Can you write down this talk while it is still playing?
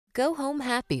Go home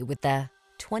happy with the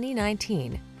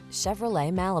 2019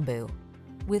 Chevrolet Malibu.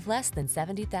 With less than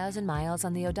 70,000 miles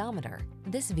on the odometer,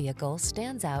 this vehicle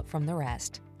stands out from the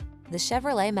rest. The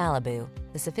Chevrolet Malibu,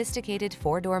 the sophisticated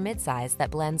four-door midsize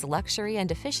that blends luxury and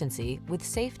efficiency with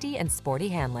safety and sporty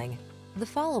handling. The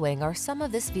following are some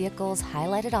of this vehicle's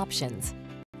highlighted options: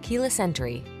 keyless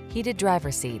entry, heated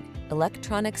driver's seat,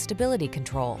 electronic stability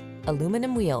control,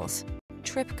 aluminum wheels,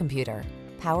 trip computer,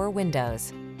 power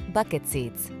windows, bucket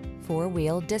seats,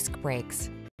 four-wheel disc brakes,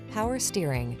 power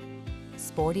steering.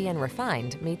 Sporty and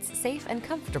refined meets safe and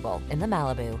comfortable in the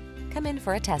Malibu. Come in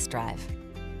for a test drive.